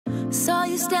Saw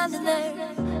you standing there,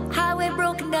 highway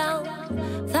broken down.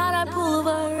 Thought I'd pull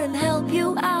over and help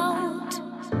you out.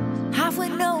 Halfway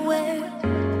nowhere,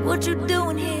 what you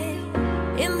doing here?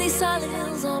 In these silent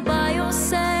hills all by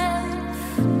yourself.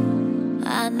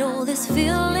 I know this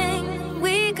feeling,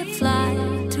 we could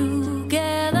fly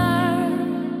together.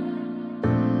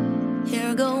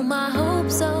 Here go my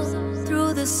hopes up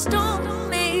through the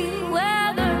stormy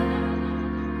weather.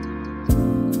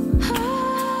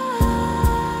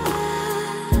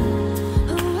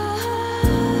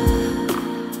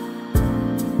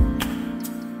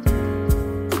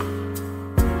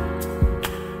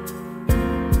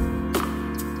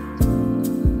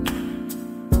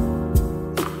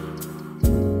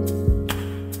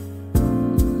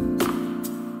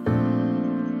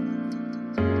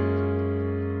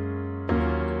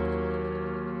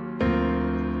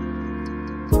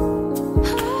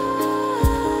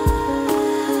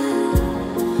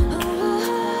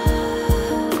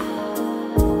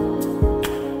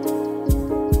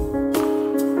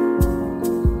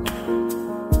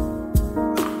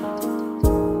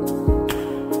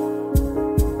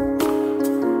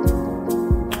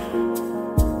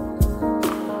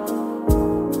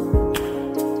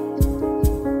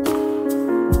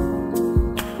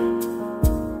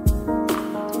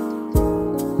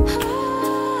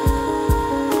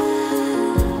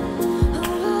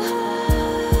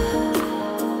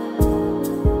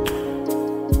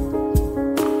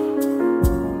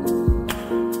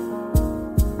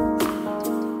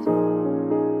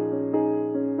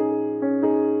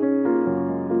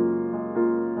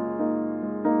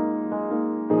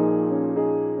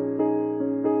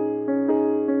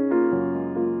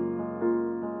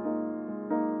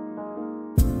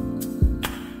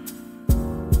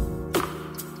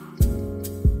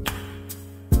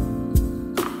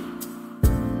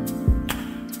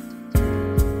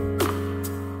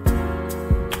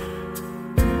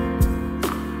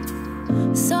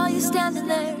 Saw you standing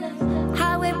there,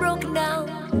 highway broken down.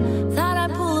 Thought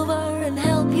I'd pull over and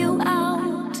help you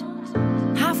out.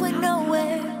 Halfway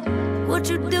nowhere, what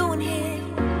you doing here?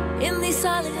 In these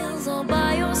silent hills all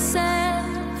by yourself.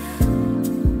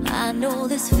 I know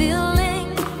this feeling,